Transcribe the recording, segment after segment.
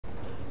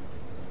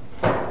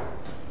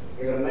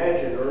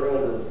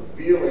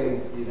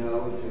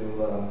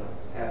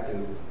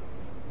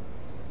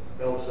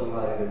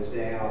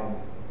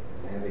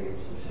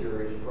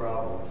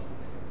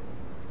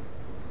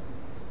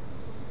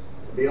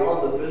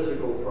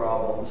physical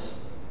problems,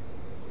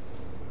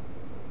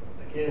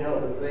 I can't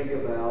help but think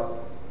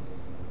about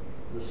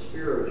the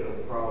spiritual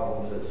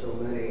problems that so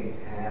many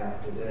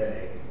have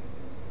today,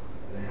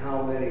 and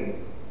how many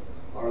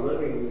are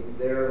living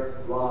their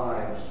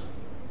lives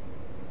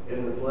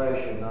in the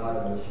flesh and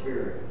not in the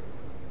spirit.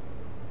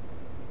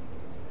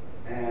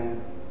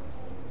 And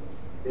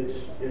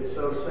it's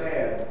so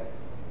sad,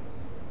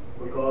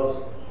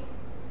 because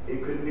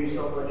it could be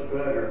so much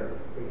better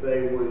if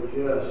they would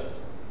just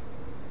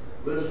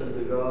listen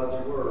to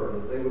God's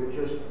word, if they would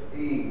just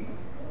heed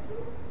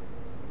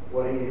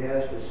what he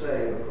has to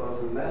say,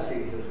 because the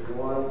message is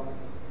one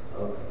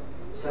of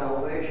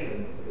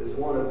salvation, it is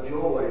one of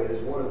joy, it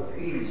is one of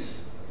peace,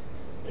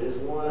 it is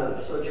one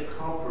of such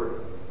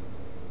comfort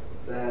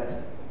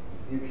that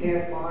you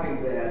can't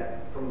find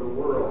that from the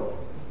world.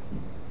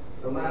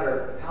 No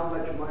matter how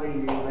much money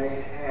you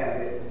may have,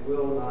 it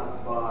will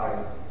not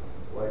buy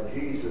what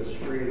Jesus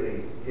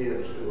freely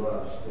gives to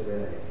us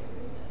today.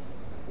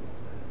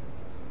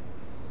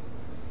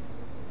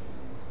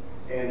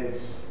 And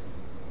it's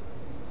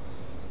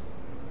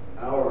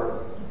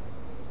our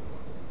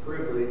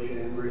privilege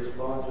and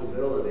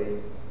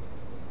responsibility,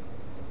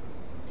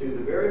 to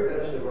the very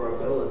best of our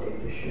ability,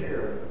 to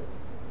share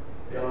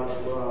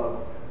God's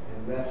love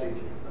and message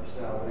of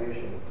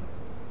salvation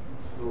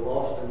to a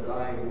lost and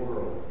dying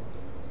world.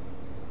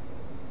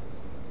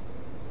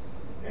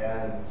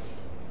 And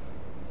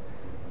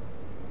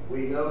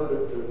we know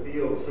that the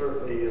field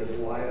certainly is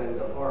wide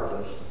to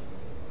harvest.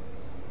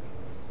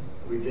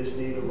 We just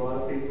need a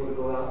lot of people to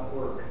go out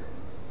and work.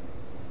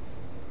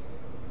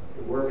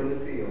 To work in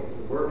the field,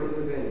 to work in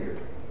the vineyard,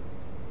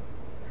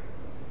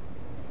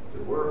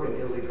 to work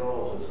until he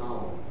calls us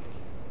home.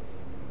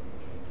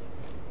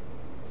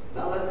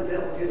 Not let the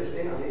devil get us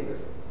down either.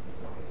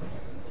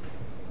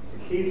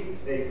 To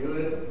keep a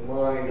good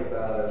mind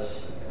about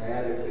us, an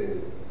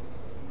attitude,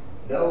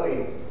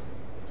 knowing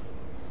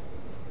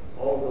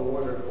all the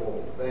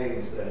wonderful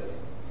things that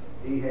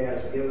he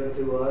has given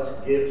to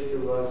us, gives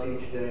to us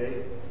each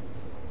day,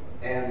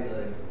 and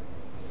the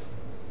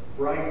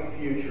bright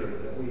future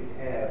that we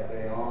have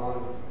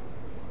beyond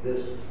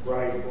this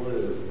bright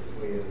blue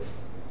we have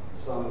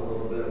sung a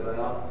little bit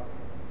about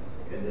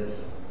in this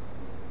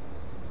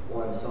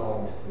one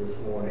song this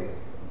morning.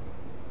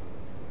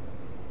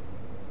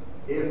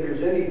 If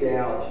there's any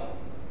doubt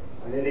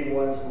on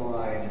anyone's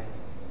mind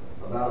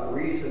about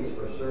reasons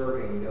for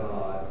serving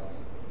God,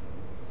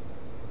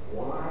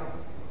 why?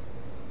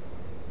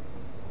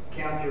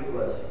 Count your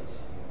blessings.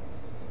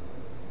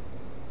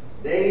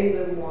 Name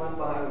them one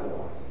by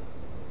one.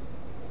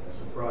 That's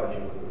a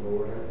project that the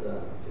Lord has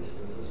done, just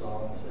as the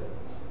song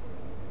says.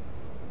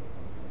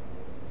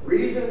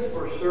 Reasons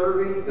for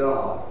serving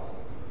God.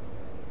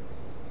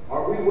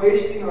 Are we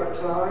wasting our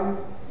time?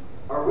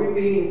 Are we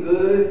being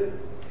good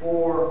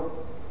for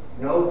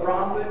no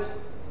profit?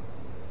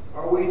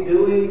 Are we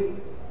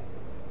doing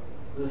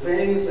the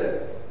things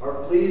that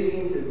are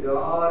pleasing to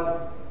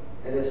God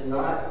and it's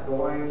not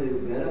going to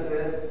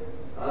benefit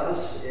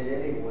us in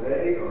any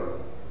way or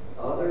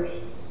others?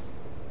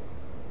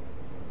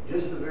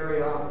 Just the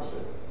very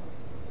opposite.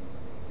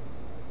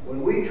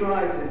 When we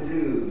try to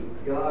do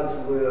God's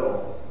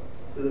will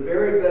to the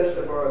very best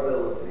of our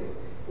ability,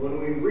 when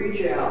we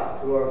reach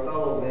out to our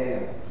fellow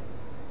man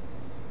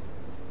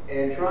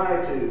and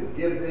try to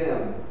give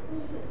them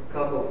a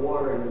cup of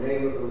water in the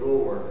name of the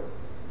Lord,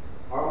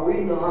 are we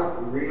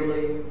not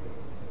really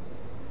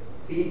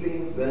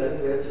heaping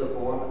benefits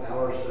upon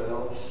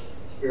ourselves,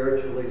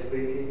 spiritually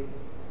speaking?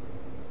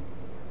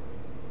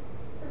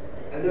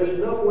 And there's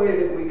no way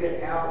that we can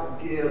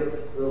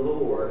outgive the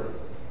Lord.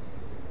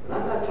 And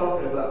I'm not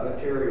talking about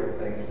material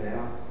things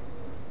now.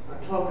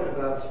 I'm talking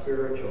about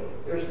spiritual.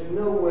 There's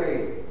no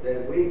way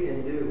that we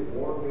can do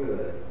more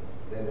good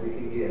than we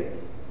can get.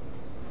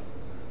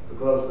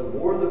 Because the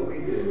more that we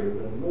do,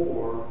 the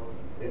more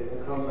it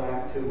will come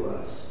back to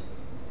us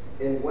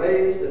in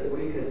ways that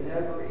we could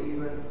never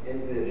even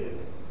envision.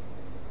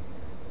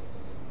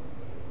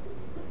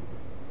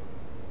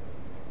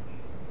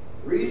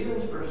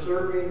 Reasons for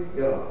serving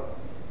God.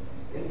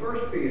 In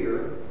 1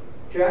 Peter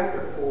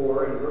chapter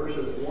 4 and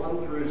verses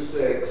 1 through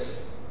 6,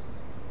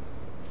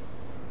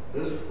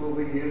 this will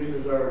be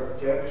used as our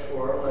text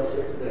for our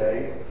lesson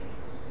today.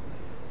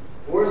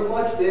 For as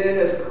much then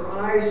as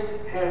Christ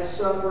has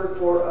suffered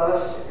for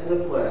us in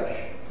the flesh.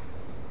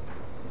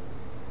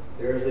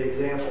 There's the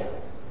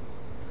example.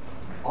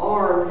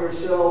 Arm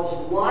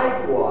yourselves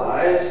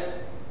likewise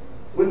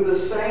with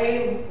the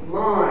same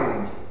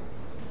mind.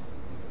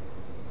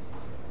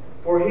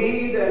 For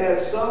he that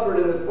hath suffered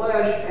in the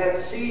flesh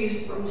hath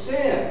ceased from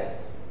sin,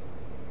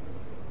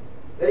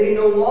 that he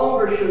no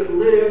longer should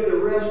live the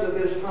rest of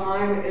his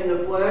time in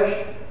the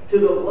flesh to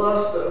the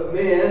lust of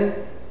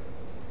men,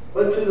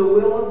 but to the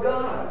will of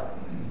God.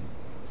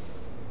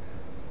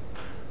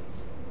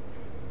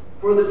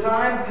 For the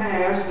time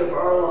past of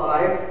our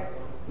life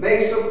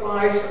may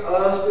suffice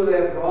us to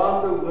have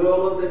wrought the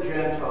will of the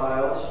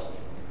Gentiles,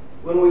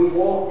 when we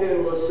walked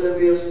in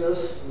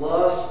lasciviousness,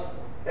 lust,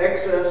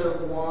 excess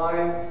of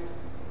wine,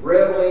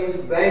 revelings,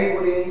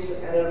 banquetings,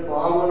 and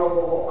abominable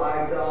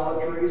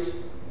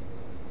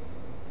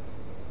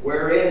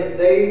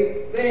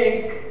they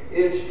think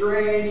it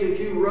strange that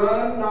you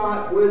run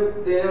not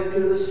with them to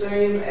the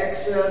same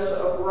excess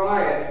of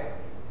riot.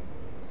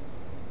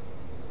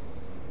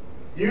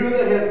 You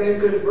that have been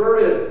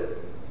converted,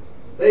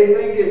 they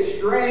think it's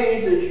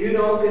strange that you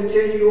don't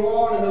continue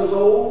on in those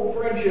old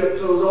friendships,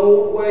 those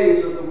old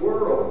ways of the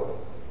world.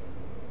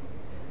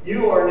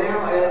 You are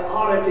now an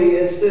oddity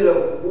instead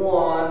of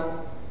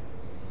one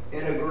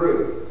in a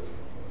group.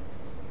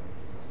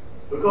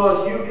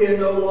 Because you can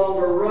no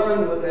longer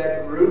run with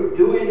that group,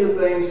 doing the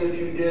things that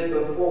you did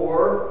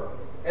before,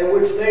 and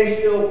which they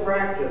still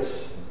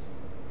practice.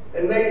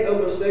 And make no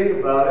mistake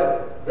about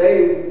it,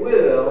 they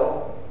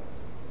will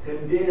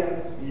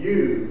condemn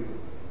you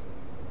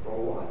for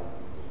what?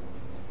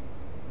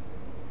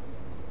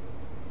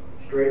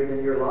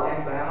 Straightening your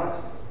life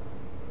out,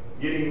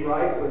 getting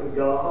right with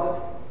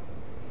God,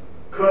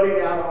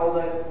 cutting out all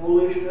that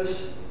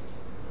foolishness.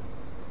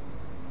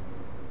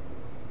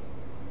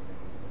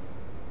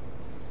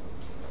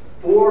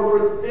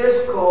 For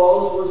this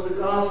cause was the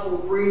gospel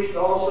preached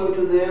also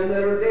to them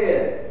that are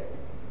dead,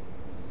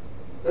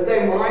 that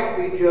they might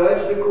be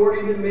judged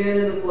according to men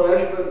in the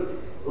flesh, but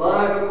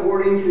live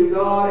according to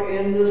God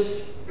in the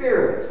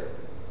Spirit.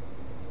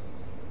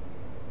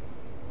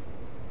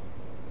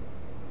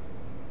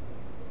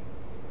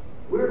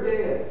 We're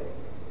dead.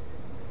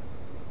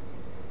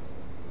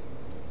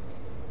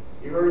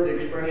 You heard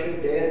the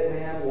expression, dead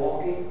man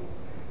walking?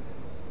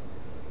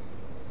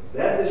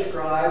 That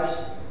describes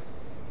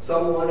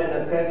someone in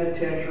a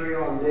penitentiary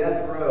on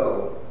death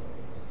row.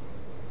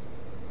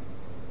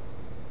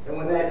 And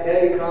when that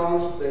day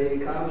comes, that he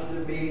comes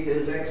to meet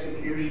his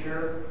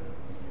executioner,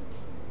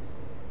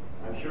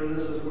 I'm sure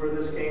this is where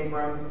this came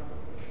from.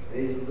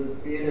 He's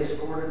being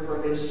escorted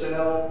from his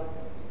cell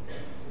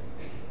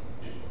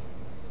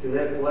to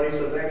that place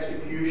of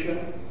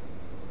execution.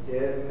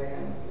 Dead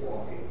man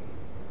walking.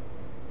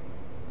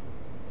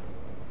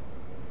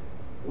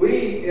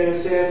 We, in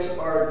a sense,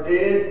 are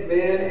dead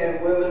men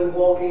and women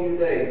walking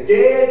today.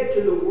 Dead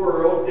to the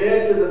world,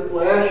 dead to the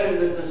flesh and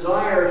the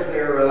desires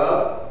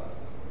thereof,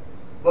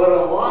 but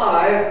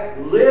alive,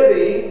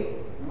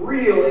 living,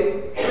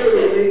 really,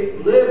 truly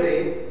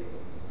living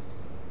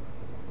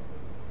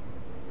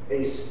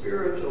a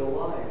spiritual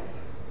life.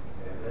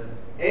 Amen.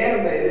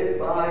 Animated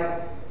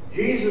by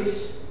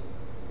Jesus'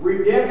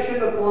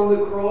 redemption upon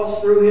the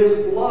cross through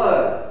His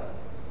blood.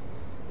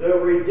 The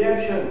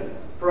redemption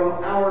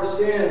from our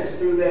sins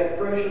through that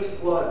precious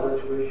blood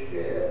which was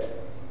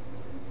shed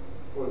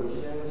for the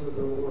sins of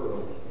the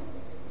world.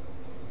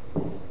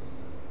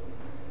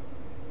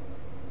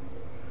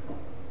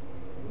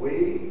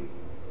 We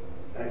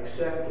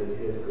accepted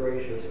His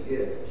gracious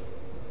gift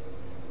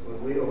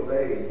when we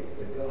obeyed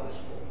the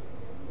gospel.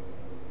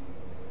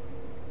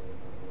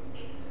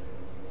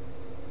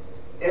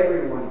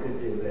 Everyone could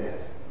do that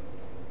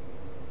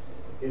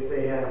if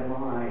they had a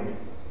mind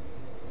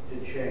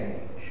to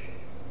change.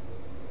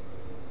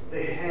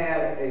 They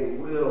had a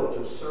will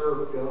to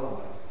serve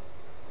God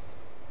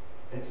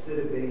instead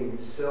of being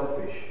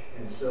selfish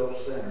and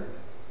self-centered.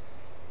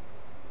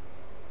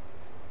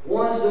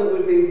 Ones that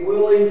would be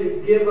willing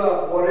to give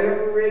up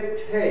whatever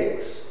it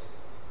takes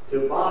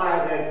to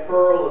buy that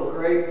pearl of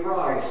great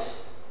price.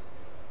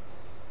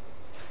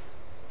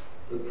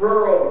 The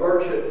pearl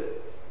merchant,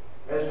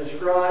 as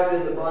described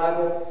in the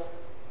Bible,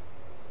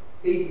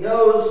 he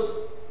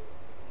knows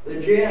the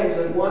gems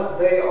and what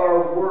they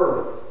are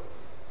worth.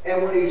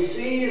 And when he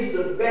sees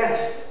the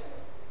best,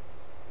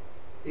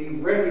 he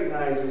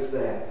recognizes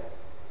that.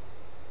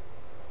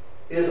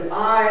 His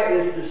eye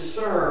is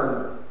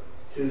discerned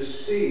to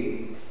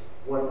see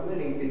what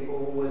many people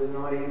would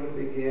not even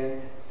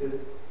begin to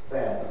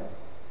fathom.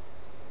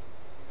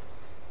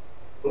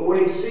 But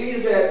when he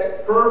sees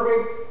that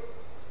perfect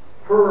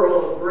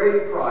pearl of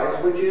great price,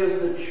 which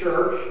is the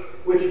church,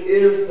 which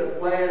is the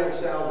plan of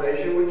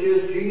salvation, which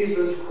is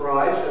Jesus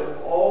Christ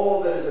and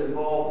all that is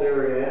involved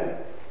therein,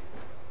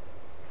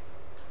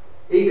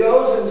 he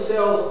goes and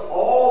sells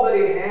all that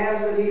he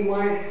has that he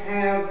might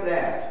have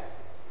that.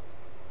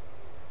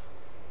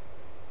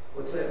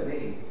 What's that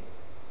mean?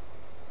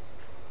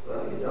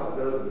 Well, you don't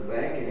go to the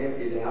bank and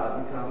empty it out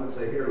and come and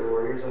say, "Here,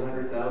 Lord, here's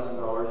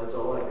 $100,000. That's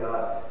all I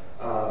got.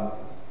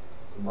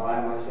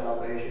 Buy my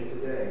salvation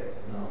today."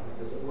 No,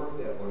 it doesn't work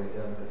that way,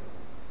 does it?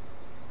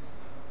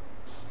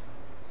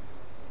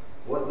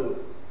 What the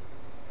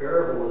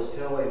parable is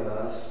telling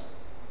us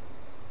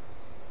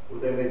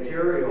with a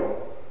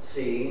material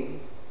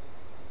scene,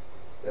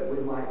 that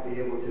we might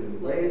be able to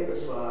lay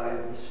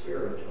beside the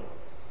spiritual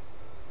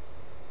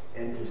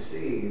and to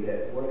see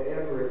that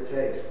whatever it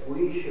takes,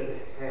 we should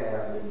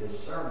have the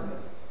discernment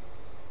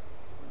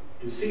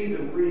to see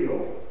the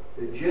real,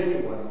 the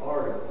genuine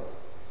article,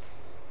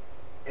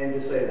 and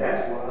to say,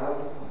 that's what I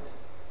want.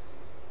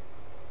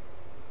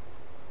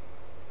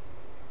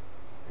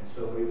 And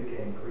so we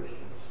became Christians.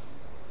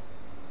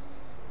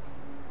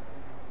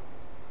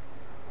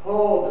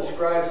 Paul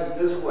describes it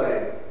this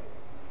way: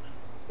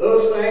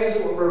 those things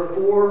that were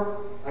before,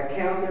 I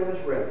count them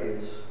as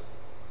refuse.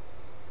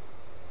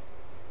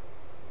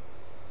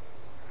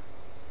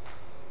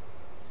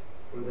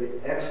 For the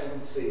excellence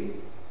see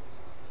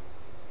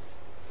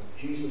of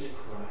Jesus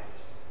Christ,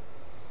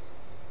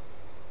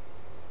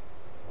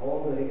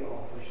 all that He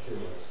offers to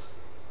us.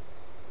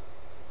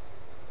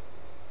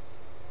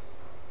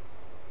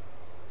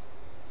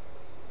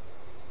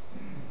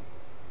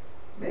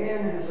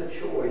 Man has a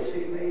choice.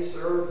 He may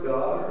serve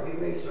God or he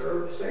may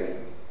serve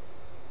Satan.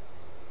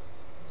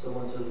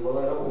 Someone says, well,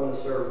 I don't want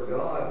to serve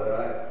God, but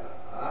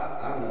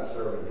I'm not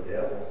serving the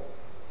devil.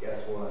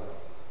 Guess what?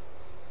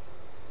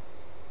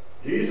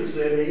 Jesus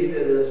said, he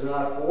that is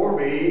not for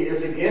me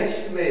is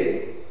against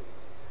me.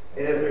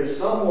 And if there's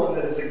someone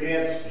that is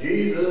against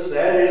Jesus,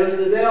 that is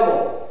the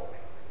devil.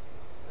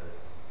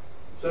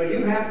 So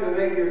you have to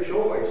make your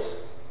choice.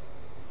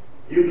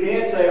 You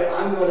can't say,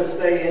 I'm going to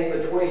stay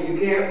in between. You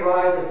can't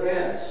ride the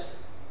fence.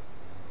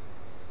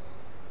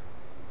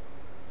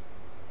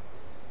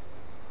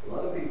 A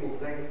lot of people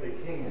think they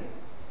can.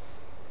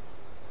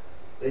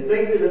 They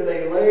think that if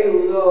they lay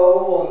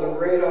low on the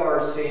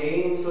radar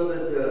scene so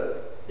that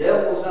the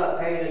devil's not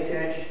paying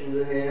attention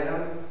to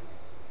them,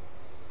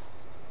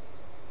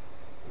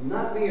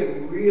 not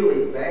being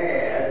really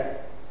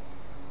bad,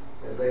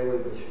 as they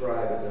would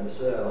describe it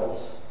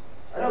themselves.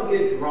 I don't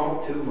get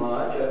drunk too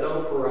much. I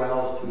don't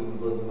carouse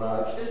too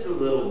much. Just a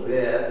little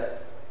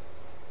bit.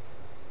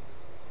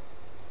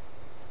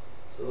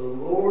 So the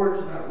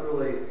Lord's not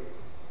really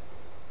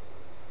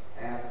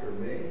after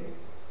me.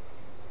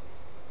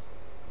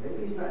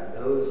 Maybe He's not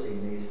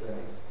noticing these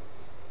things.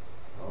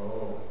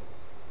 Oh,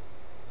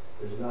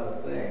 there's not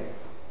a thing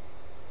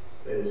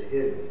that is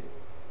hidden,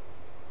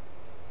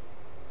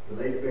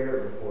 laid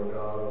bare before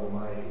God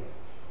Almighty.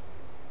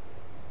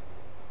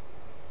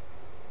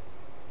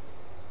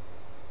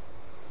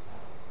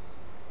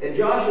 In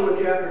Joshua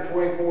chapter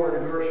 24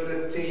 and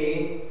verse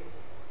 15,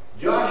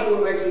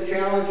 Joshua makes a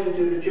challenge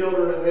to the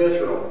children of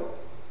Israel.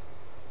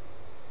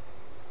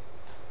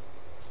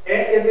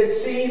 And if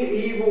it seem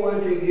evil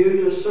unto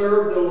you to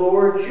serve the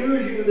Lord,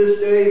 choose you this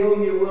day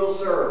whom you will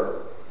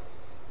serve.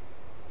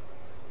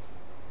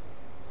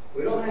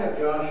 We don't have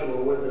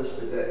Joshua with us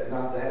today.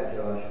 Not that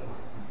Joshua.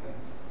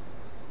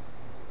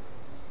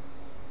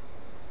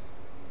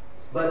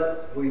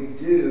 But we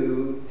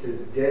do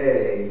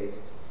today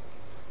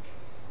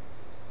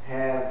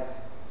have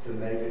to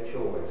make a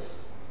choice.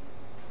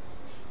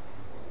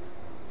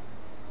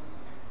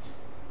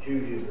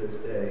 Choose you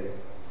this day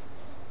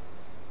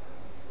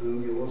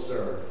whom you will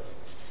serve.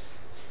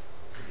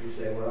 If you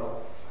say,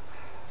 well,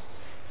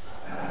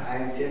 I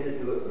intend to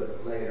do it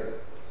but later,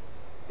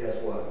 guess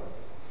what?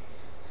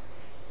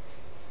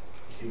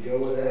 If you go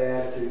with that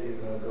attitude, you're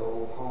going to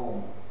go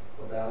home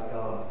without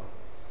God.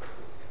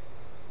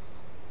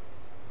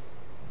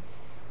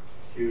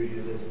 Choose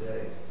you this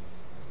day.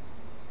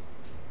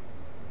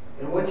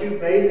 And once you've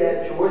made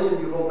that choice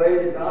and you've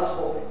obeyed the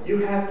gospel, you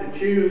have to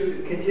choose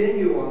to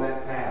continue on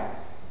that path.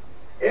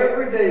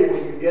 Every day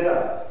when you get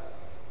up,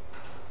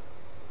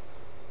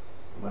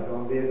 am I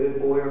going to be a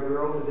good boy or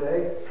girl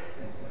today?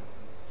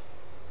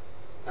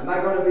 Am I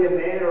going to be a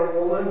man or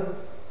a woman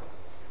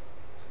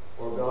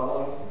for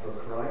God and for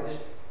Christ?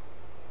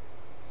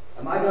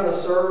 Am I going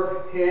to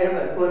serve Him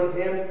and put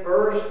Him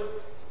first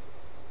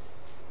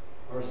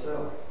or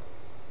self?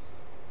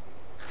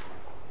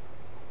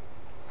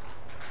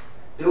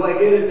 Do I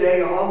get a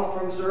day off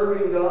from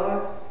serving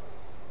God?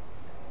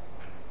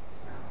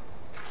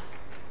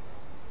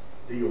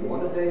 Do you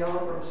want a day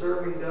off from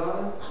serving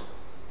God?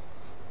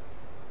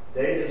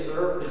 Day to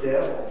serve the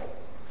devil.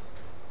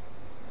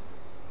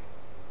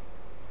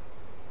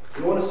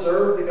 You want to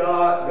serve the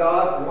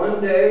God one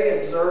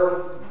day and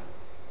serve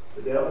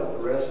the devil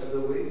the rest of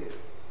the week?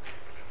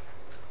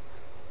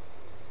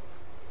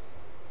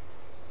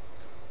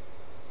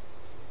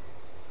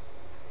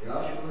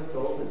 Joshua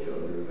told the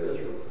children of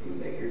Israel, you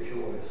make your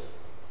choice.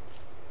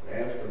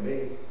 As for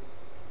me,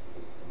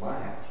 my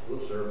house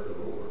will serve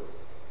the Lord.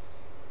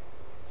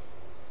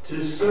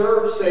 To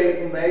serve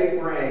Satan may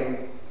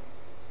bring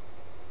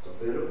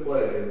a bit of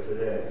pleasure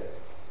today.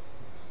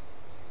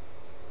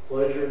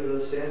 Pleasure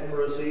to sin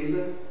for a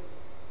season.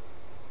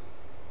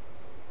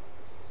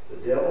 The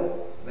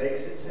devil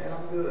makes it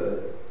sound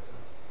good.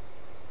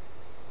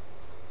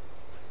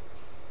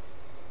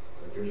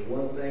 But there's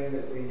one thing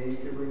that we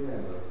need to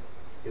remember.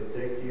 He'll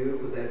take you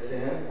with that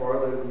sin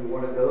farther than you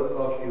want to go,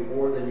 cost you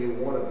more than you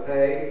want to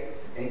pay,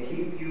 and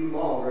keep you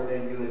longer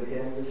than you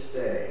intend to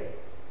stay.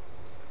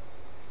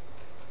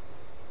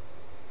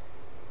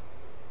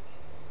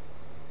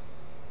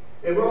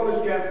 In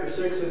Romans chapter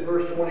 6 and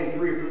verse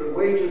 23, for the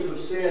wages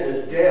of sin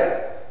is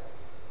death,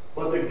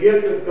 but the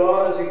gift of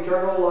God is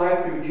eternal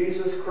life through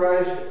Jesus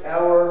Christ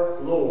our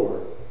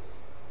Lord.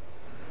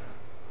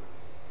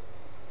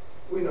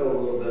 We know a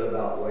little bit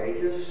about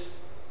wages.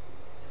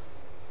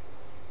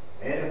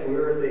 And if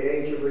we're at the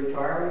age of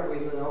retirement,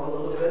 we know a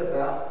little bit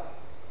about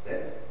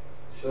that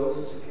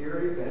Social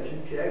Security,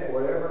 pension check,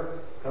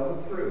 whatever,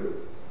 coming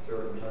through at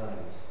certain times.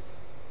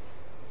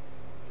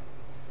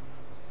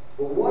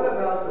 But what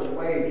about the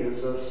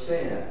wages of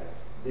sin?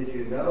 Did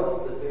you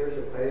know that there's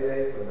a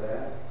payday for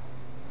that?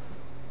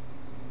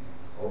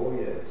 Oh,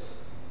 yes.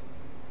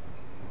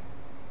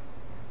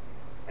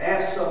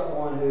 Ask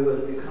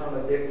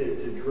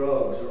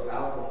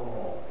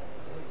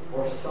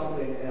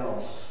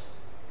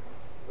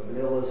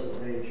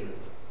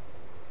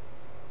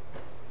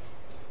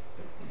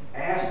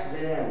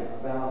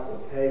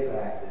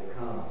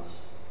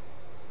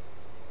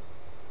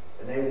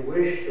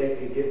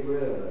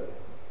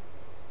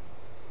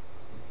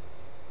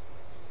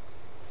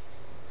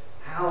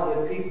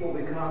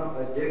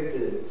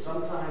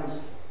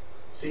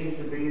seems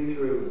to be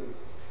through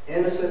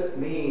innocent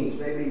means,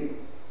 maybe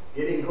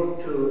getting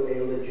hooked to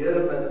a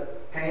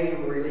legitimate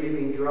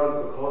pain-relieving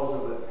drug because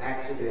of an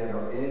accident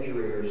or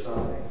injury or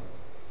something.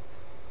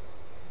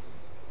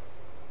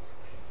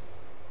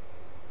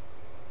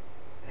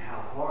 And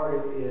how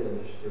hard it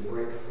is to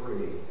break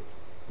free.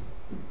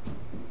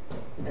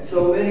 And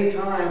so many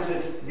times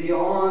it's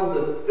beyond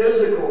the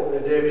physical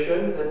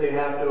addiction that they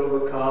have to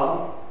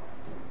overcome.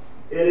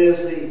 It is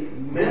the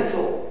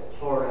mental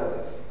part of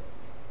it.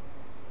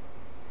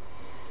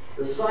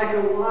 The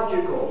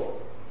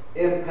psychological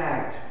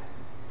impact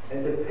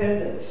and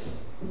dependence.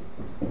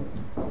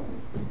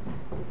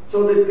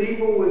 So that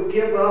people would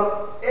give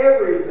up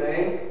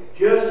everything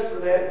just for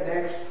that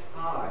next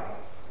high.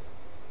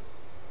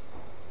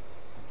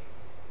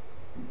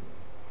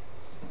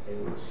 They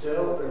would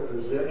sell their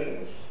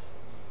possessions,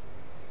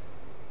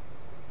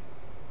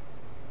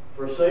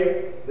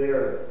 forsake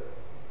their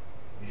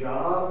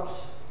jobs,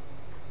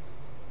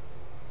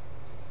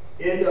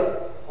 end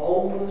up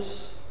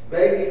homeless,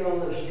 begging on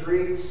the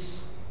streets,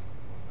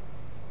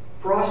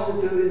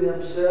 prostituting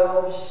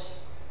themselves,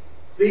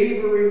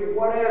 thievery,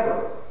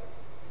 whatever.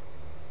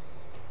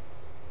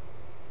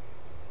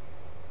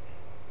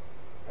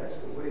 That's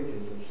the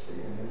wages of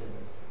sin, isn't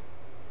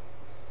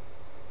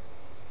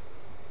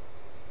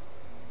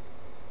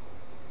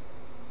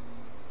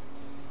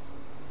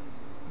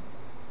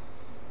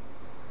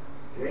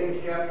it?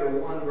 James chapter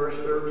 1, verse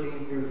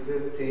 13 through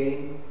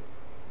 15.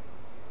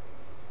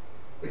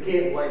 We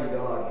can't blame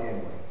God, can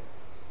we?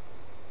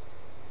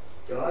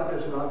 God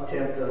does not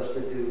tempt us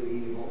to do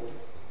evil.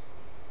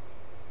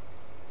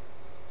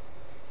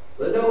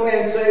 Let no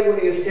man say when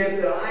he is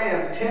tempted, I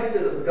am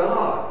tempted of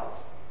God.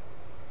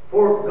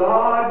 For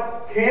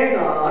God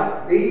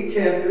cannot be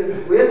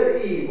tempted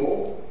with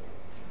evil,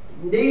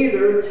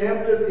 neither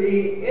tempteth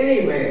he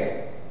any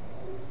man.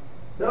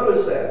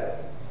 Notice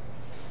that.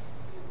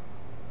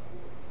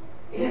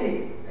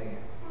 Any man.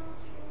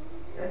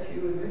 That's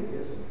you and me,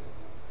 isn't it?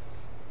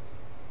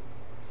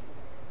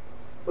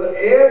 But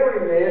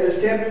every man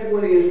is tempted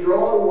when he is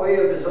drawn away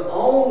of his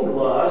own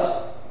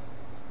lust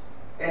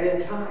and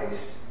enticed.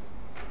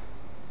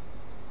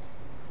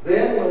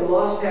 Then when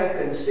lust hath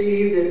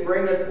conceived, it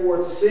bringeth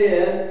forth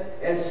sin,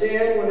 and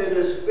sin, when it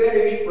is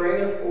finished,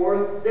 bringeth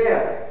forth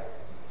death.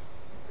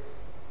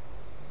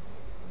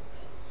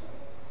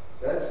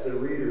 That's the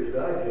Reader's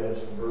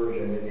Digest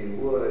version, if you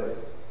would,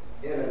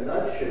 in a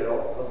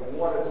nutshell of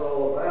what it's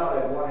all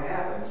about and what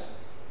happens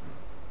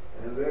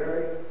in a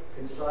very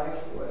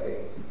concise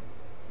way.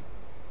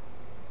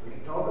 We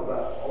can talk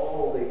about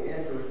all the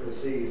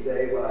intricacies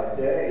day by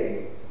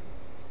day,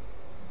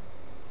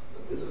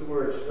 but this is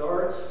where it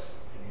starts,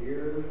 and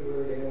here's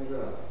where it ends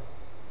up.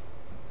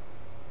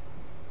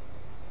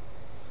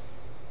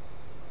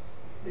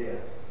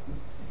 Death.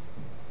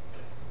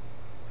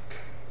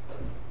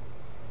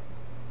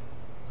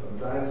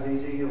 Sometimes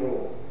these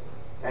evil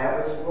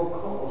habits will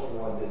cause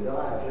one to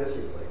die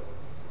physically,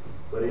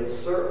 but it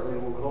certainly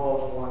will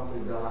cause one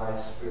to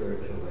die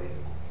spiritually.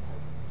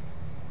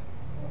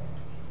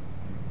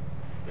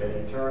 That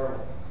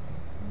eternal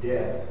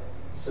death,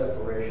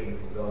 separation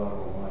from God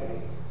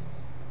Almighty.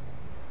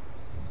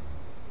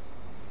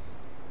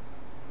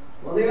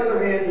 On the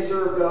other hand, to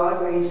serve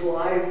God means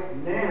life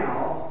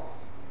now.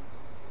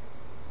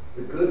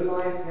 The good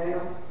life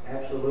now?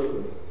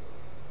 Absolutely.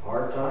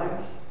 Hard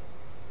times?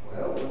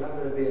 Well, we're not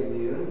going to be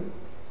immune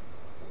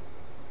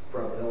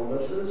from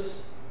illnesses,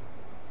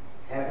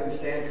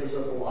 happenstances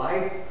of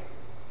life,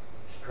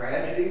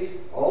 tragedies,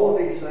 all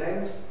of these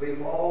things.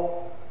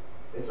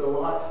 It's a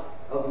lot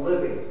of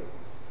living.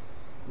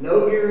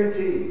 No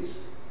guarantees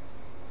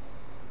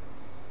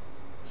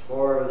as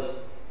far as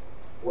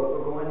what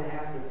we're going to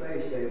have to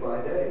face day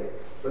by day.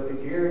 But the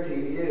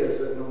guarantee is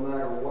that no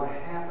matter what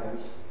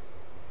happens,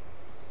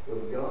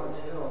 with God's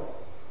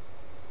help,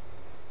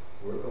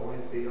 we're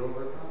going to be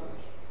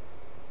overcomers.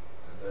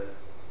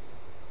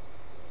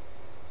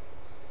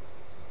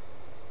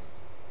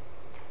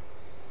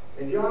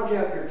 In John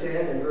chapter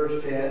 10 and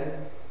verse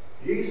 10,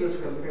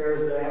 Jesus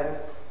compares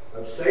that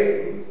of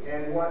Satan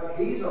and what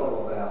he's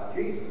all about,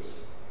 Jesus.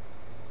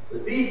 The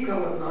thief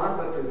cometh not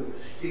but to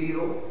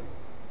steal,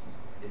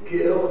 to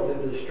kill,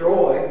 and to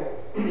destroy.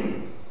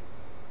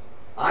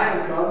 I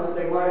am come that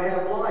they might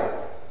have life.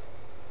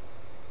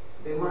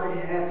 They might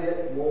have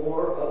it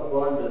more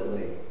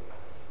abundantly.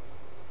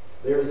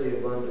 There's the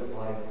abundant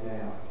life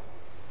now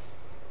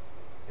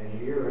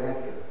and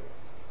hereafter.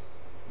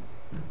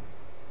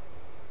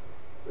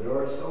 There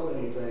are so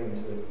many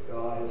things that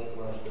God has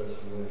blessed us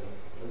with.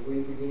 As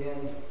we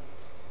begin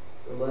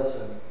the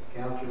lesson,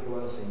 count your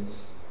blessings.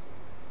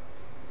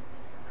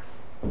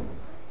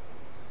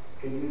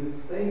 Can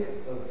you think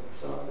of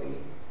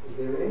something? Is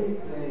there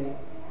anything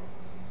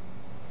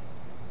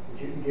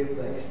that you can give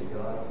thanks to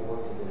God for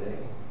today?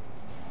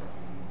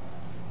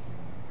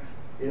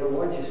 You know,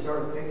 once you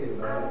start thinking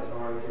about it, it's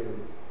hard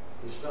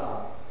to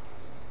stop.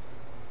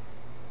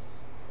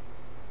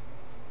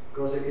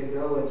 Because it can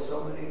go in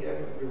so many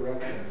different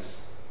directions.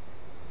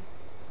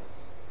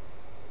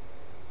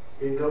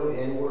 It can go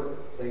inward,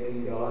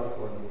 thanking God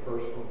for the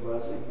personal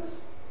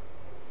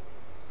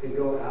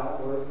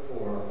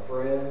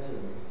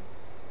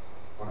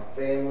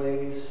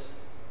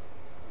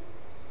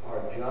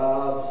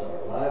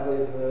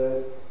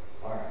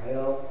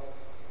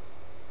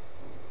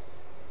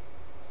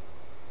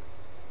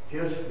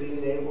just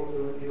being able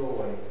to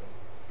enjoy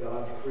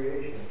God's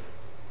creation.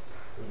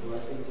 The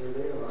blessings are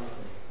there, aren't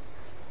they?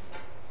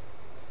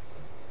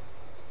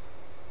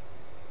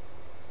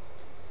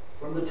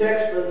 From the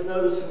text, let's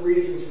notice some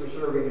reasons for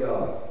serving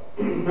God.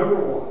 Number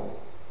one,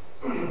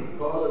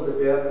 because of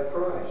the death of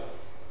Christ.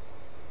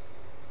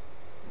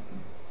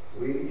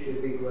 We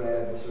should be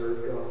glad to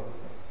serve God.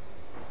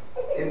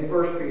 In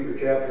 1 Peter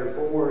chapter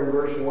 4 and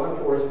verse 1,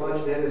 for as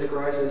much then as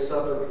Christ has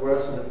suffered for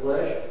us in the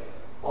flesh,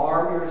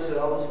 arm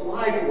yourselves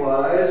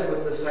likewise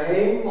with the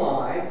same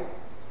mind,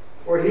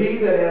 for he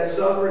that hath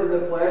suffered in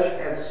the flesh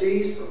hath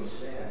ceased from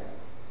sin.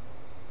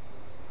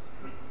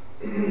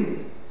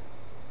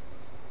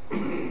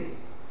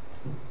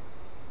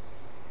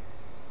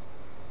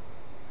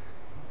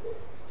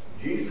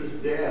 Jesus'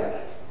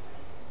 death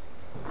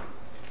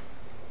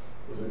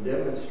was a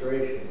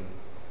demonstration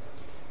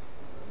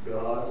of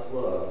God's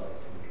love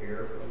and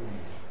care for man.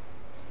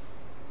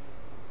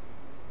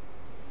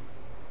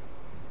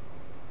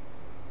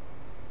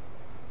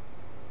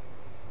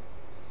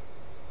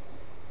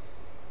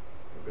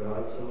 For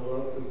God so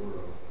loved the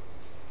world.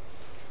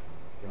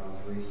 John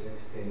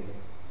 3:16.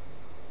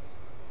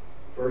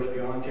 1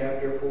 John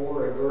chapter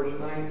 4 and verse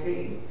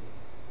 19.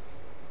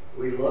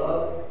 We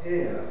love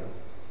him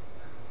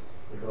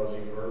because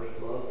he first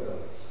loved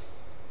us.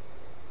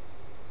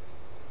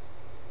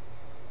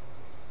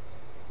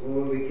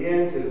 When we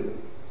begin to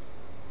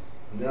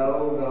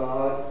know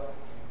God,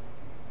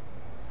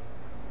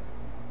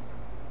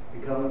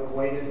 become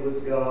acquainted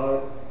with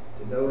God,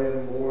 to know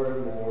him more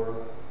and more,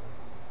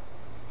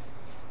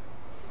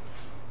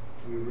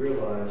 we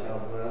realize how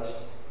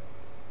blessed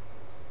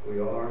we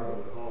are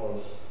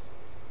because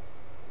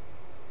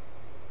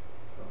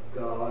of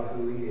God,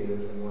 who he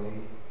is, and what he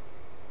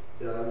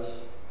does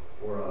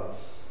for us,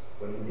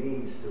 what he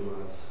means to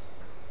us.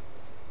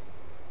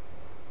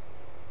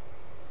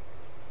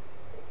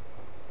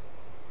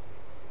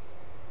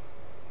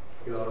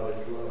 God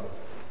is love.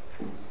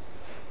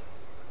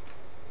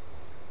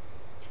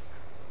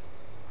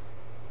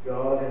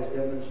 God has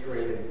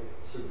demonstrated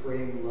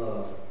supreme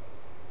love.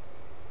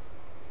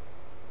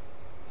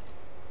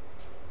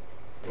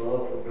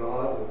 Love for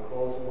God will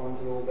cause one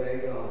to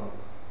obey God.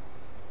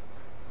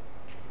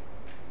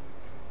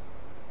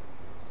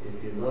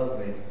 If you love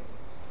me,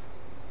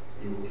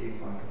 you will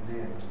keep my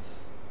commandments.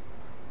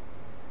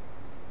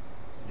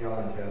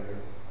 John chapter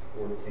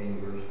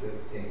 14, verse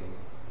 15.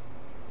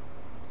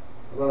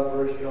 About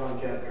 1 John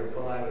chapter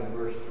 5 and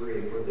verse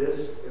 3. For this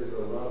is the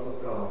love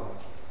of God,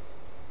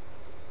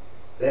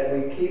 that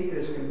we keep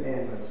his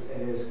commandments,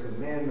 and his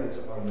commandments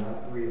are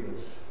not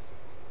grievous.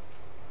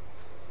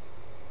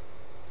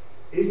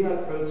 He's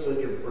not put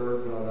such a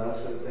burden on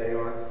us that they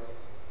are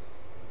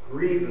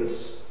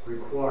grievous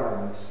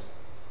requirements.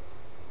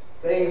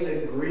 Things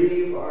that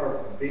grieve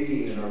our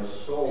being, our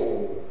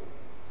soul,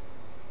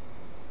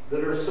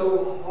 that are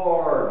so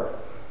hard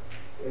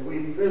that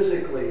we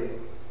physically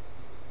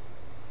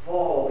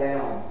fall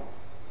down.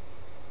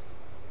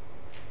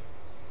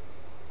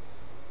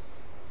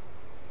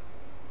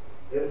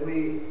 That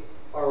we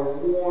are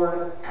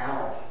worn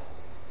out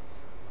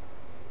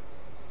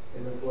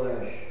in the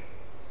flesh.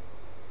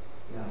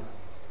 No.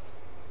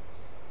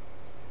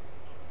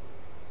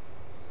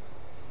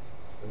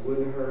 It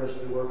wouldn't hurt us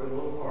to work a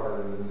little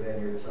harder in the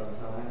vineyard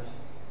sometimes.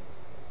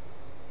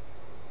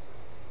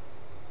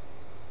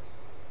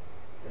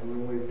 And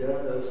when we've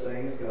done those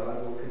things,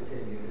 God will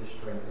continue to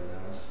strengthen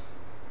us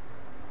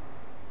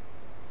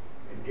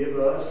and give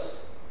us,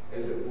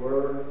 as it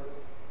were,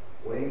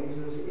 wings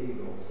as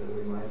eagles that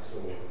we might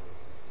soar.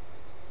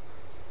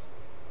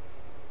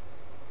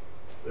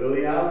 Though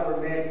the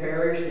outward man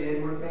perish, the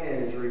inward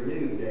man is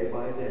renewed day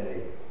by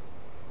day.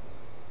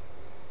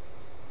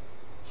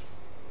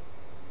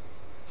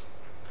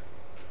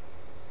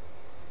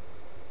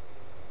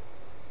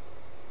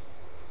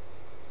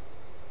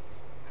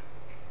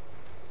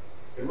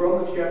 In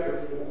Romans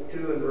chapter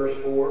 2 and verse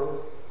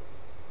 4,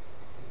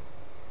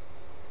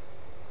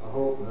 I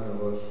hope none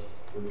of us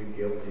would be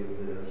guilty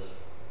of this,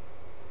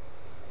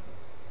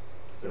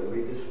 that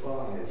we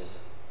despise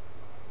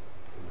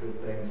the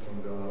good things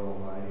from God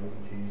Almighty,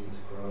 Jesus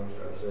Christ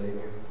our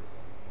Savior,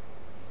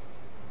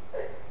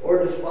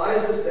 or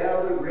despisest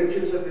thou the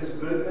riches of his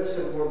goodness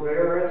and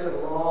forbearance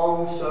and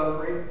long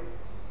suffering,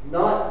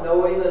 not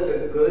knowing that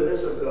the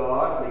goodness of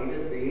God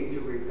leadeth thee to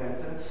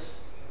repentance?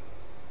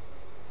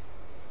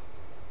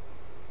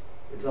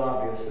 It's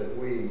obvious that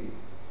we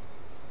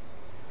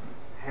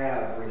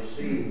have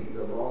received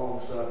the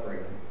long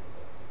suffering,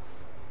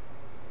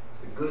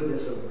 the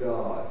goodness of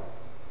God,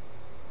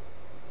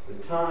 the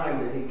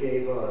time that he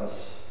gave us,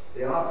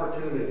 the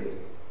opportunity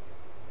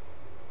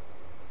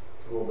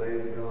to obey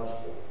the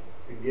gospel,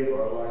 to give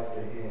our life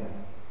to him.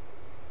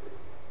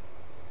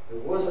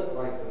 It wasn't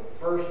like the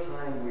first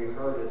time we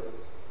heard it,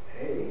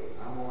 hey,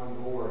 I'm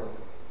on board.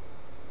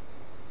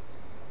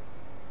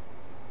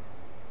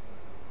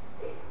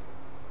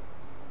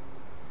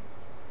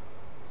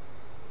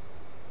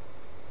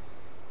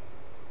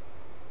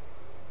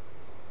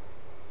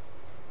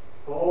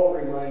 Paul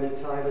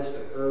reminded Titus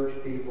to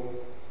urge people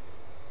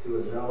to a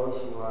zealous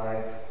zealous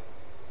life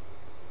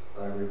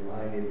by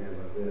reminding them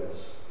of this.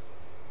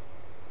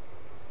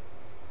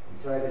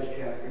 In Titus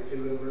chapter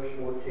 2 and verse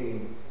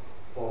 14,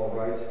 Paul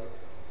writes,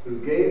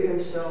 who gave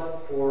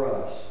himself for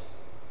us,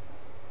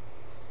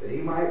 that he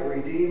might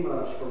redeem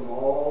us from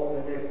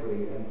all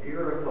iniquity and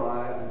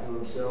purify unto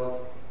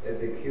himself a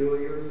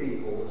peculiar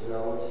people,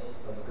 zealous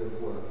of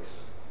good works.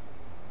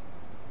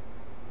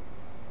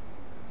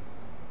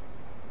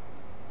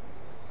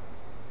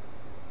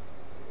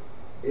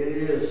 It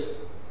is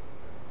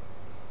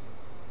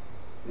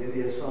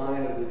maybe a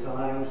sign of the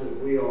times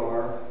that we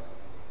are,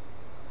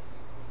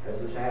 as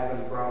has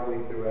happened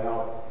probably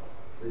throughout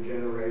the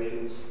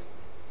generations,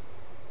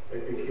 a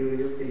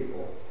peculiar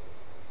people.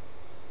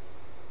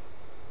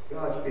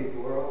 God's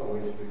people are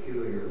always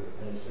peculiar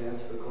in a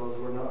sense because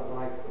we're not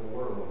like the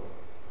world.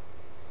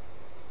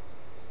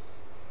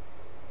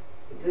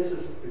 But this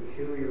is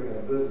peculiar in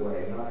a good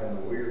way, not in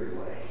a weird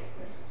way.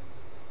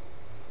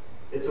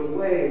 It's a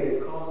way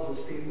that causes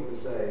people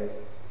to say,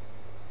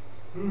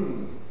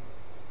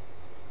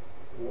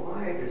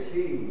 why does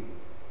he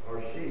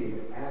or she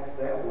act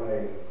that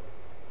way?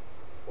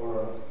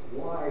 Or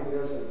why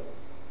doesn't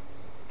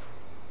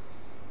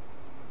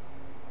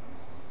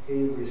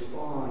he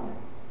respond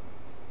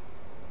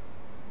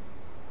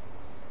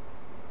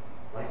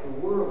like the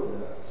world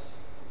does?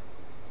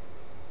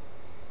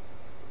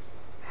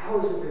 How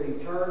is it that he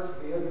turns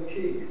the other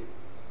cheek?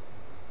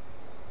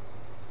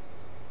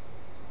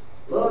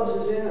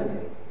 Loves his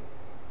enemy.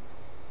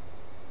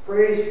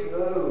 Prays for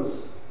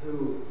those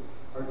who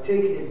are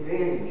taking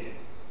advantage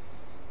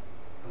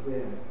of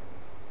them.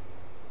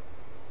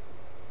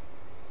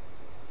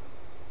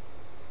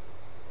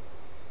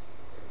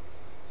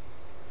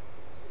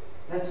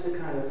 That's the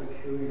kind of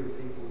peculiar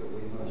people that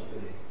we must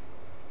be.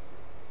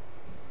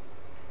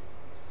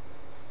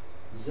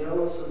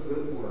 Zealous of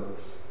good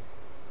works.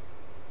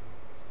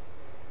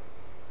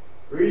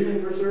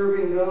 Reason for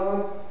serving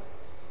God?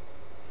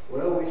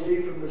 Well, we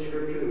see from the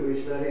scripture that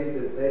we studied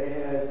that they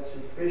had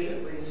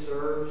sufficiently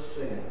served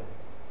sin.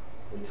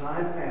 In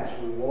time past,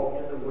 we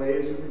walked in the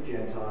ways of the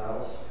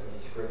Gentiles,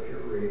 as the scripture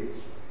reads.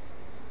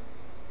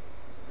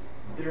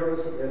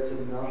 That's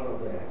enough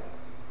of that.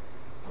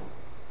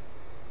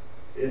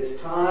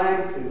 It's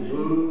time to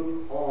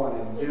move on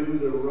and do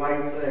the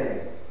right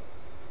thing.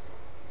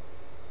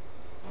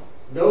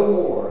 No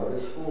more of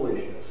this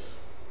foolishness.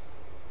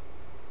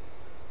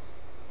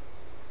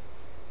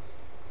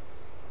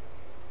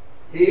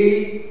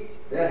 He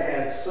that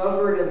hath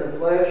suffered in the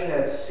flesh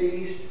hath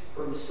ceased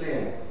from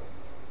sin.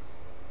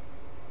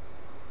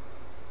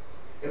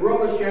 In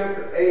Romans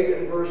chapter 8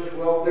 and verse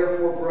 12,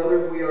 therefore,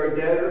 brethren, we are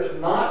debtors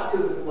not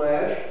to the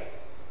flesh,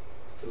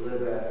 to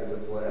live after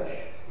the flesh.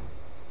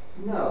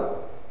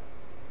 No.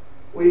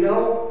 We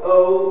don't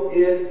owe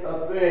it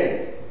a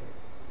thing.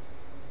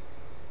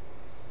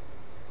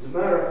 As a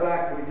matter of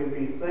fact, we can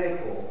be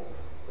thankful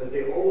that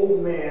the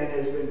old man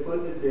has been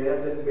put to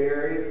death and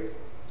buried,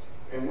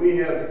 and we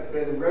have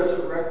been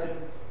resurrected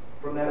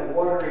from that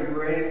watery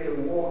grave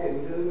to walk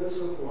in newness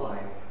of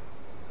life.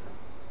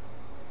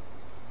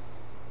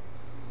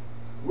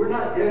 We're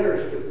not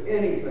debtors to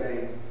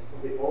anything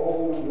of the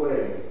old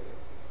way.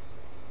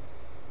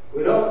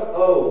 We don't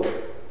owe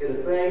it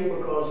a thing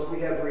because we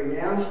have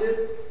renounced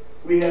it.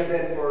 We have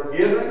been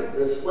forgiven.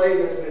 The slate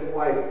has been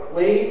wiped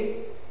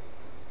clean.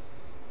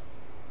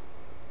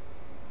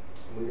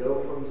 We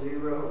go from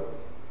zero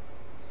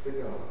to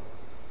God.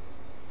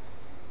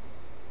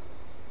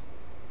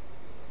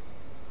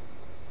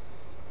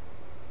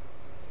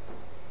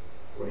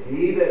 For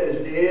he that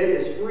is dead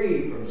is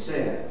freed from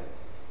sin.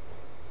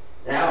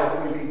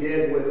 Now, if we be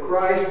dead with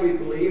Christ, we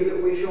believe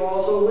that we shall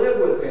also live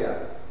with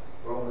him.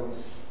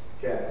 Romans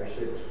chapter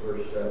 6,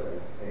 verse 7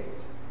 and 8.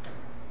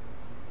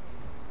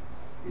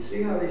 You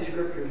see how these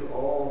scriptures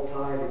all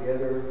tie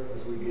together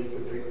as we get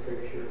the big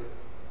picture?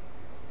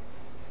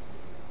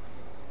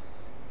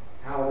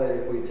 How that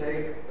if we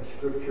take a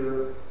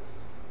scripture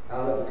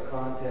out of its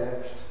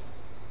context,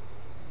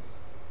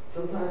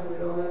 sometimes we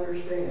don't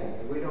understand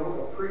and we don't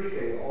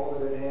appreciate all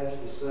that it has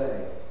to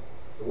say.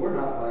 But we're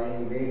not by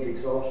any means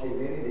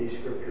exhausting any of these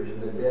scriptures in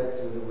the depths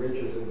and the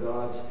riches of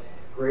God's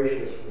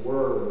gracious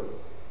word.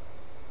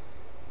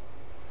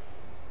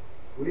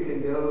 We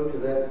can go to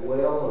that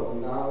well of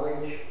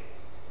knowledge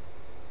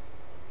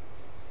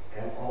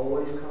and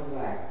always come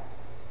back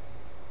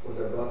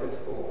with our buckets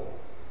full.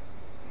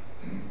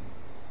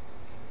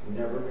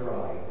 Never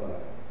dry,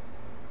 but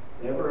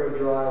never a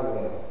dry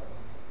well.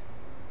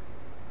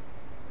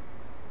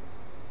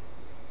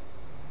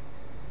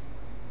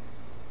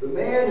 The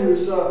man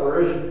who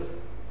suffers,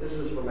 this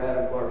is from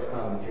Adam Clark's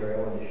commentary I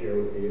want to share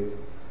with you.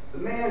 The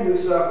man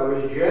who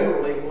suffers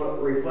generally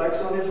reflects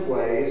on his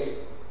ways,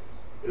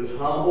 is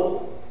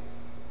humble,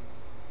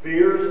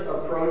 fears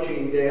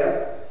approaching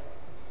death,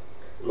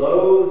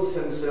 loathes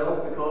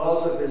himself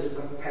because of his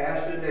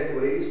past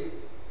iniquities,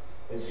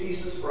 and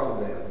ceases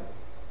from them.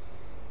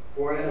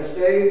 For in a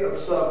state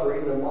of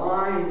suffering, the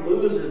mind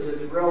loses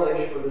its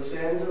relish for the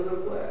sins of the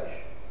flesh.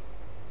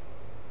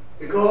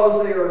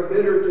 because they are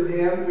bitter to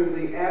him through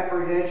the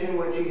apprehension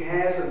which he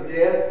has of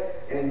death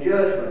and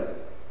judgment.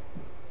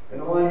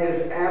 And on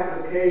his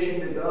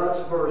application to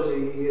God's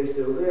mercy, he is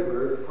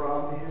delivered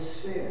from his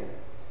sin.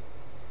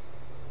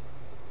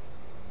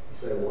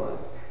 You say, what?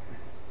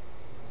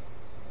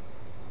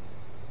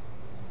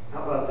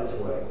 How about this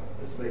way?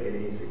 Let's make it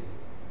easy.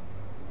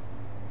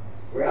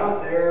 We're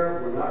out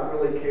there, we're not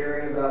really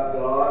caring about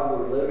God,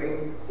 we're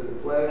living to the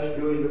flesh,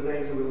 doing the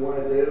things that we want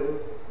to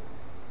do,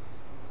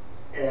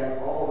 and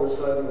all of a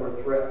sudden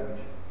we're threatened.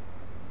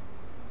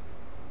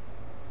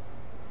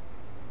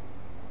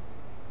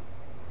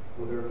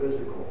 With our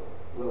physical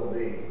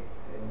well-being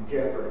in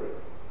jeopardy.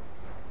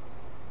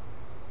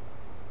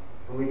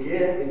 And we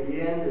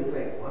begin to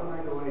think, what am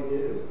I going to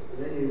do?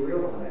 And then you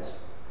realize,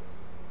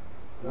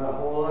 not a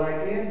whole lot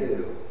I can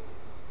do.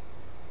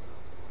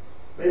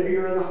 Maybe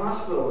you're in the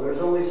hospital. There's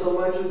only so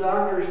much the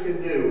doctors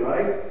can do,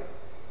 right?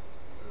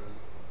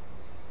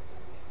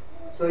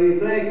 So you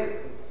think,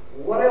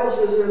 what else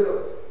is there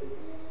to...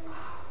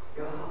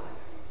 God.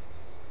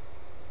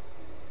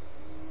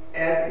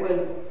 And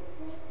when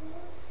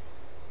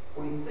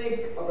we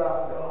think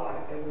about God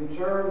and we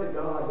turn to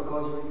God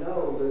because we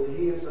know that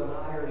he is a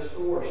higher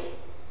source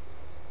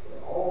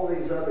than all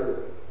these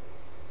other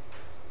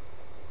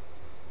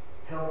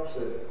helps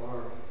that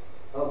are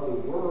of the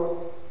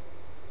world,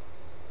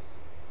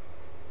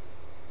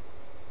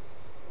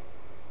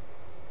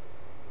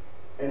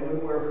 and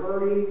when we're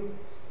hurting,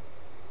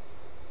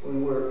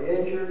 when we're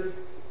injured,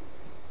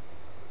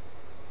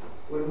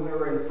 when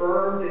we're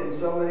infirmed in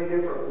so many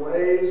different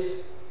ways,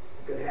 it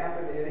could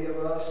happen to any of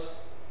us.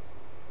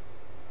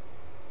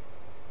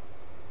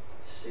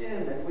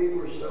 Sin that we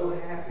were so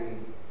happy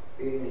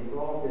being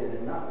involved in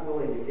and not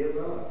willing to give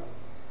up,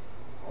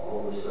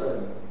 all of a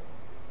sudden,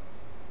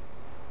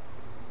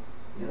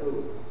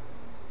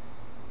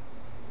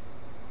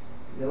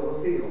 no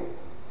appeal.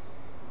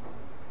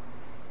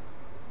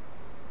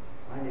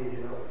 I need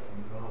help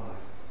from God.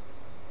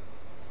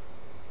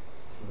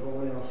 No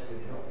one else can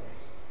help me.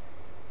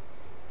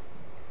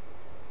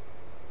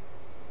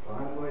 If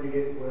I'm going to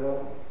get well,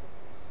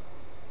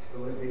 it's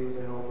going to be with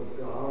the help of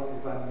God.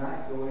 If I'm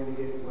not going to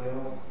get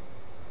well,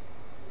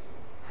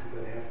 I'm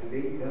going to have to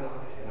meet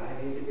God, and I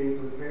need to be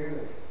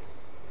prepared.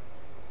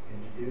 And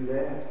to do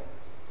that,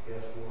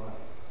 guess what?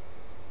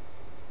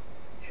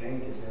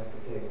 Changes have to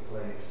take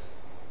place.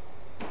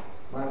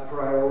 My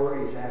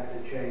priorities have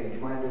to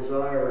change. My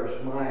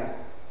desires, my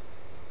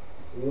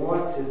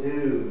want to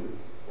do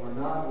or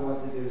not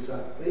want to do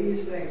something.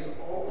 These things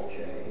all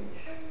change.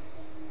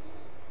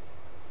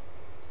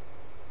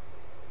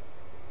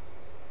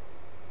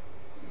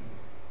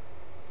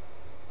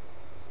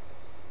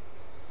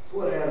 That's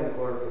what Adam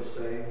Clark was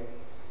saying.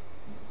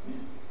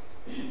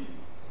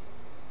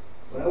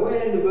 When I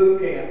went into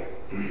boot camp,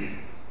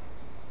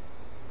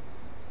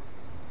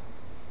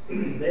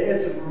 they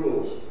had some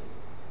rules.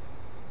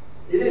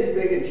 You didn't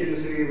pick and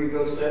choose who you would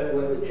go sit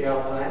with at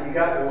chow time. You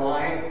got in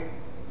line,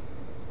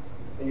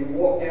 and you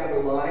walk down the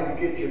line,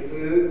 you get your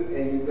food,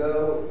 and you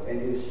go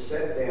and you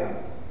sit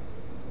down.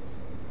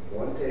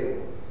 One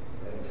table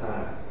at a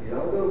time. You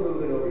don't go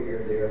moving over here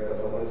and there because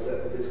I want to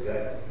sit with this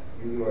guy.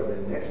 You are the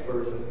next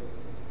person.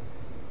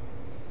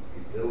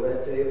 You fill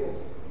that table.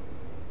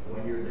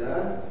 When you're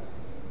done,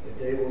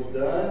 the table's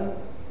done,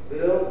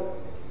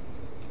 filled,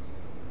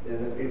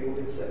 then the people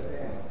can sit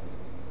down.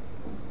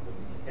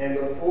 And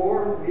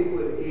before we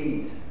would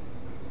eat,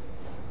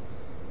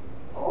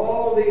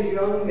 all these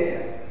young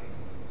men,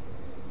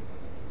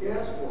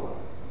 guess what?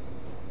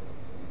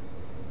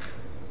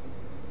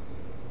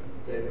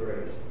 Said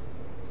grace.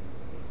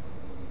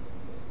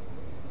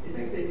 You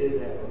think they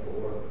did that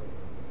before?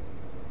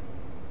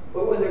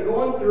 But when they're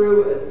going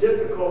through a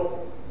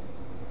difficult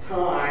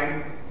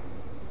time,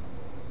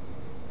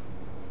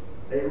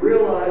 they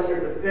realize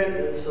their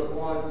dependence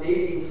upon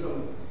needing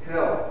some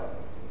help.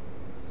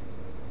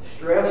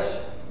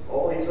 Stress,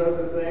 all these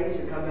other things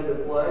that come into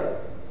play.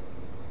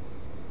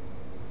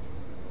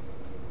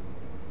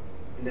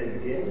 And they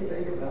begin to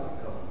think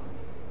about God.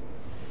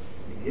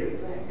 And you give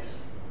thanks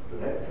for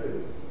that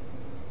food.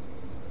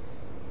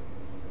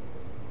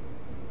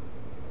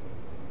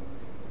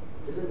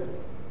 Isn't it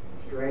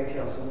strange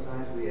how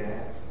sometimes we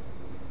act?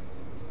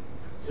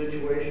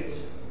 Situations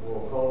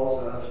will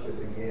cause us to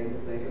begin to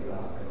think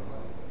about God.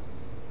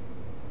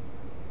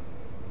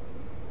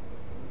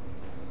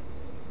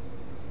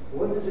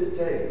 What does it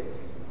take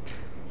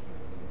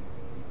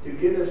to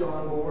get us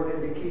on board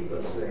and to keep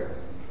us there?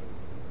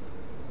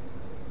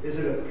 Is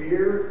it a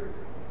fear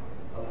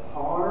of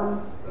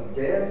harm, of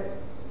death?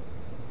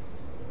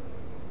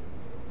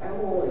 That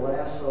will only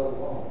last so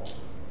long.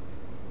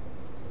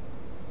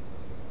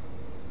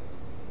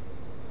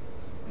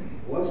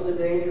 Once the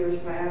danger is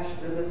past,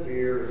 then the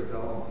fear is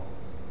gone.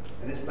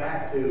 And it's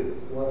back to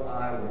what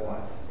I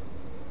want.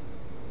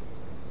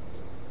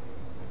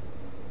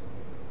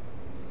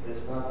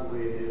 That's not the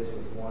way it is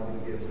with one who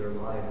gives their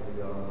life to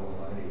God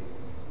Almighty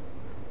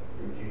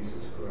through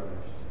Jesus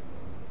Christ.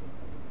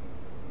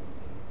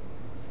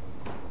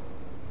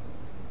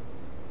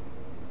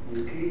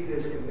 You keep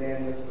His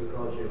commandments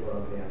because you love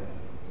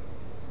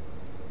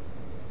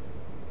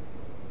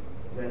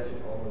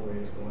way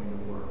it's going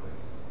to work.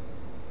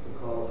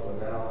 Because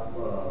without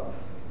love,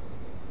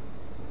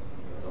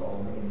 it's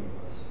all meaningless.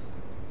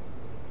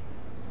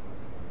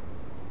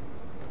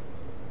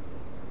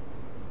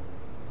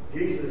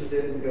 Jesus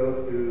didn't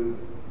go through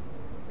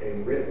a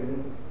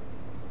written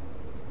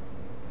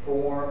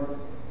form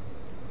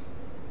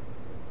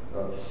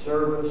of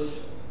service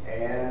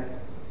and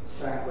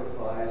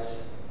sacrifice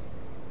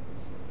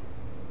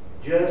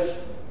just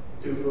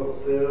to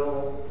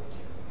fulfill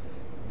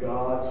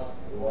God's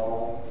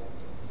law.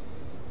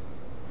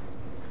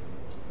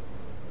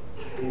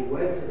 He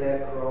went to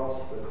that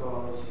cross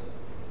because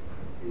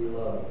he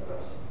loved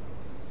us.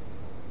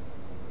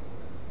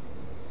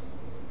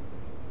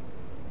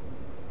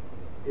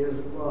 His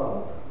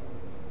love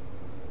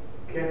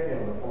kept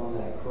him upon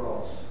that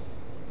cross.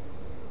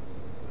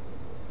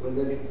 When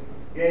the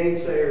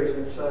gainsayers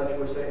and such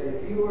were saying,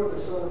 if you are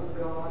the Son of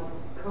God,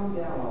 come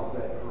down off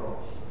that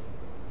cross.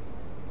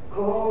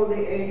 Call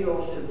the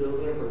angels to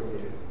deliver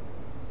you.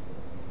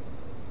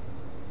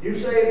 You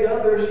saved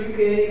others, you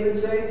can't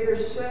even save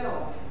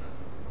yourself.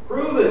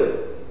 Prove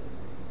it.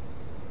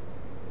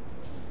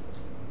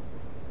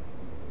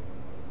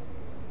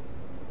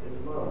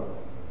 His love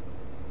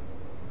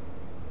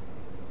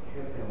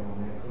kept him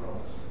on that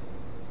cross.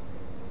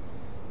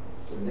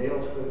 The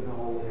nails couldn't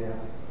hold him.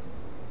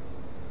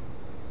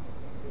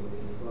 It was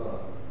his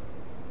love.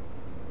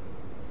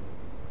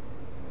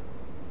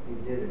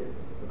 He did it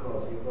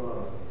because he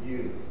loved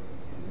you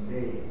and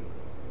me.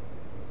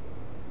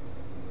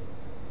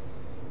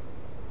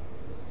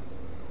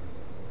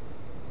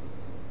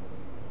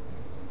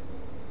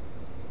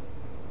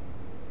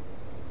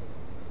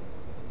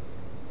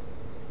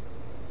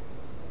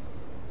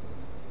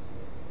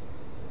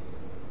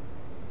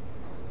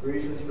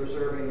 Reasons for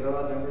serving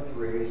God, number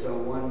 3, so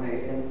one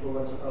may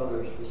influence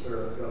others to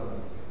serve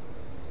God.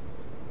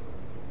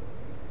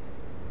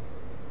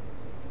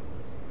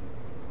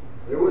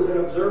 There was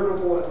an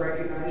observable and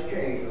recognized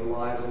change in the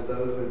lives of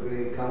those who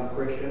had become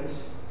Christians.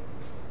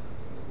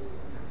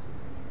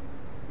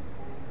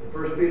 In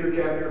 1 Peter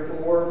chapter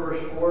 4,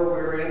 verse 4,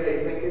 wherein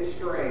they think it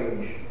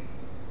strange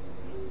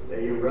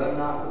that you run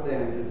not with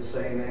them to the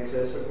same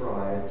excess of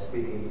pride,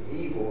 speaking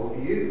evil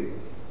of you.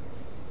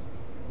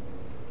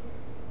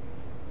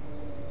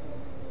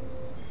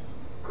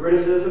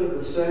 Criticism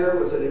of the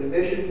sinner was an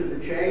admission to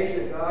the change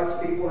that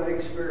God's people had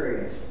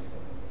experienced.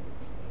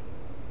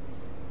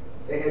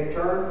 They had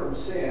turned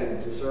from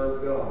sin to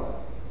serve God.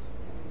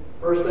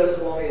 1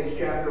 Thessalonians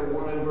chapter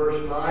 1 and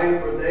verse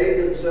 9, for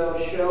they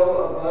themselves show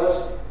of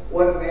us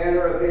what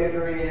manner of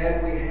entering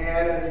in we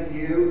had unto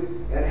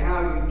you, and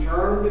how you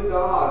turned to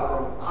God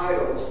from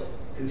idols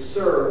to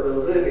serve the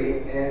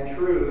living and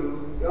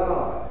true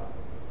God.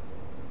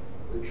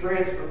 The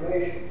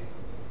transformation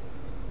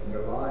in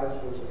their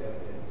lives was evident.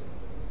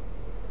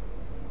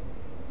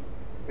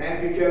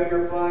 Matthew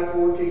chapter 5,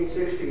 14,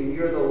 16,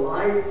 you're the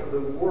light of the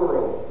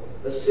world.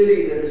 A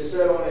city that is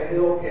set on a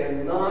hill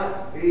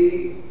cannot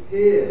be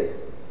hid.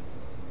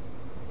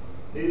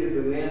 Neither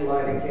do men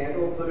light a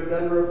candle, put it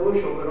under a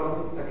bushel, but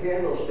on a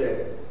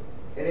candlestick.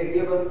 And it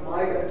giveth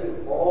light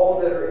unto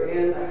all that are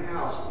in the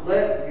house.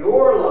 Let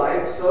your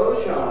light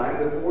so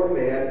shine before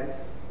men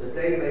that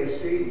they may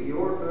see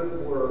your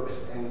good works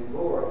and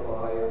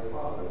glorify your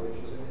Father which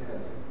is in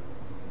heaven.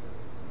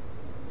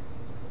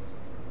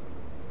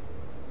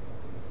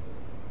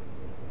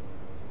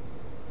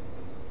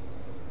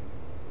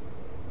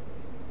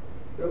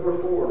 Number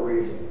 4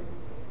 reason,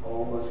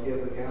 all must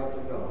give account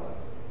to God.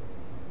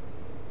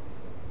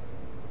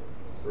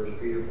 1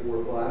 Peter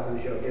 4, 5,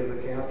 who shall give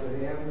account to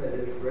him that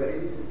is ready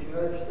to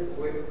judge the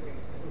quick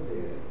and the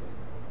dead.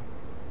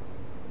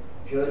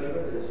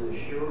 Judgment is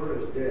as sure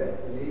as death.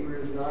 In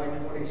Hebrews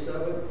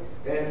 9:27,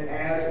 and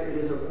as it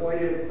is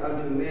appointed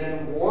unto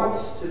men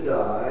once to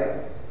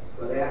die,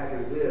 but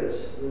after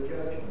this the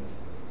judgment.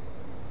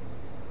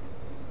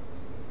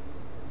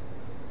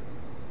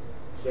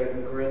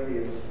 2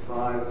 Corinthians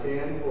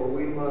 5:10, for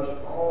we must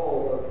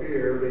all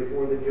appear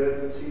before the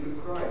judgment seat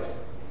of Christ,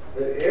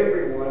 that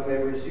everyone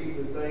may receive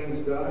the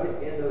things done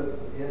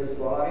in his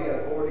body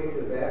according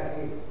to that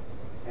he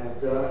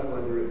hath done,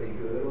 whether it be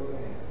good or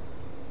bad.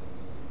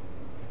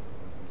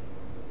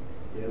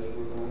 Yes,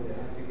 we're going to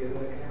have to give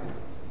an account.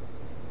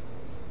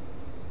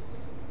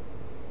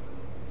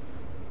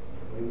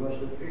 We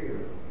must appear.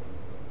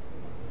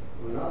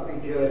 We will not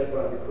be judged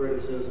by the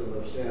criticism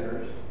of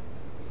sinners.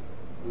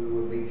 We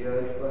will be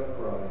judged by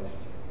Christ.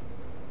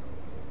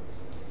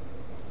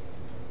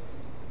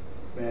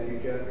 Matthew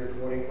chapter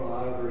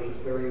 25, verses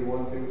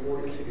 31 through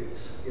 46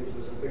 gives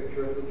us a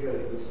picture of the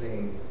judgment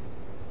scene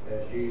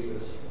as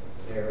Jesus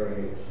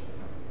narrates.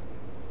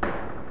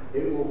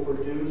 It will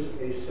produce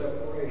a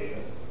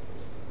separation.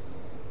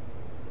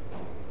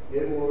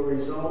 It will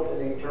result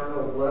in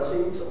eternal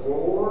blessings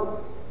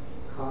or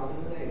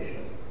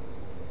condemnation.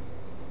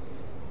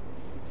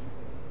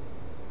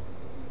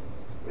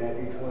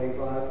 Matthew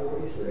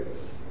 25:46.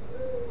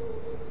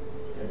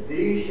 And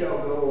these shall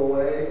go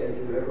away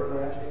into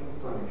everlasting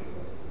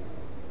punishment,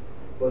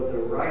 but the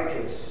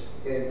righteous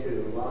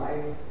into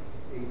life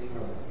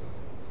eternal.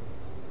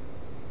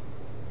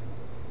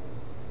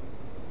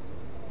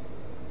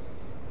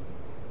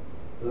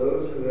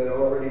 Those who had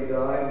already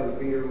died when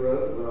Peter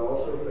wrote will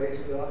also face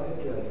God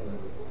in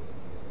judgment.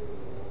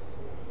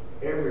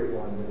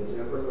 Everyone that has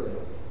ever lived.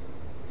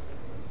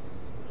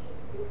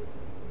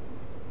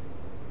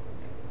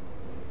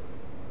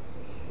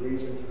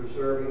 Reasons for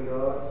serving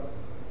God.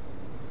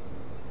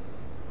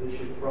 This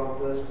should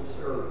prompt us to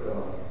serve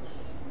God.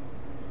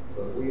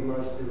 But we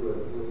must do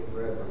it with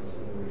reverence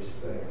and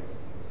respect.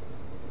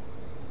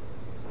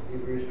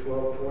 Hebrews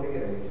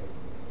 12:28.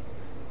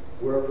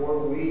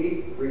 Wherefore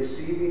we,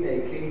 receiving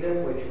a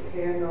kingdom which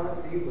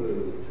cannot be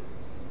moved,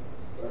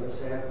 let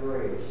us have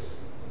grace,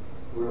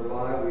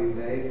 whereby we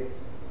may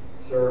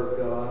serve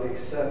God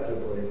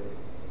acceptably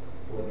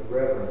with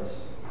reverence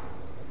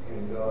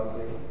and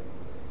godly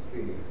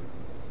fear.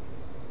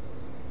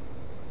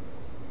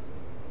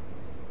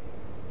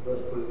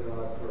 Let's put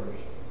God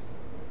first.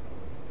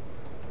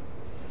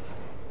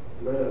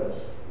 Let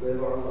us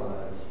live our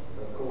lives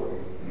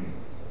according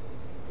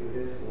to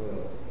His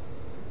will.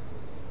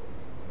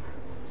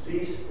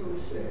 Cease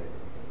from sin.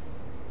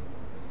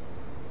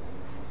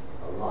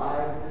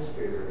 Alive in the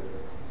Spirit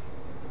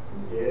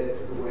and dead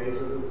to the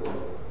ways of the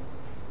world.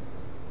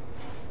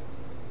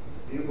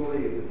 If you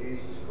believe that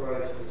Jesus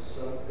Christ is the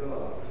Son of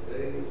God,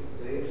 today is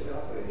the day of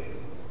salvation.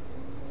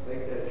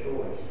 Make that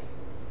choice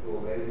to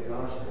obey the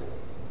gospel.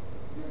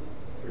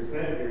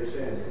 Repent of your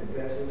sins,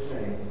 confess His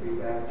name, and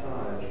be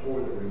baptized for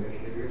the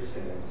remission of your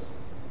sins.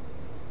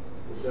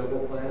 The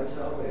simple plan of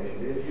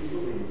salvation, if you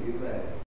believe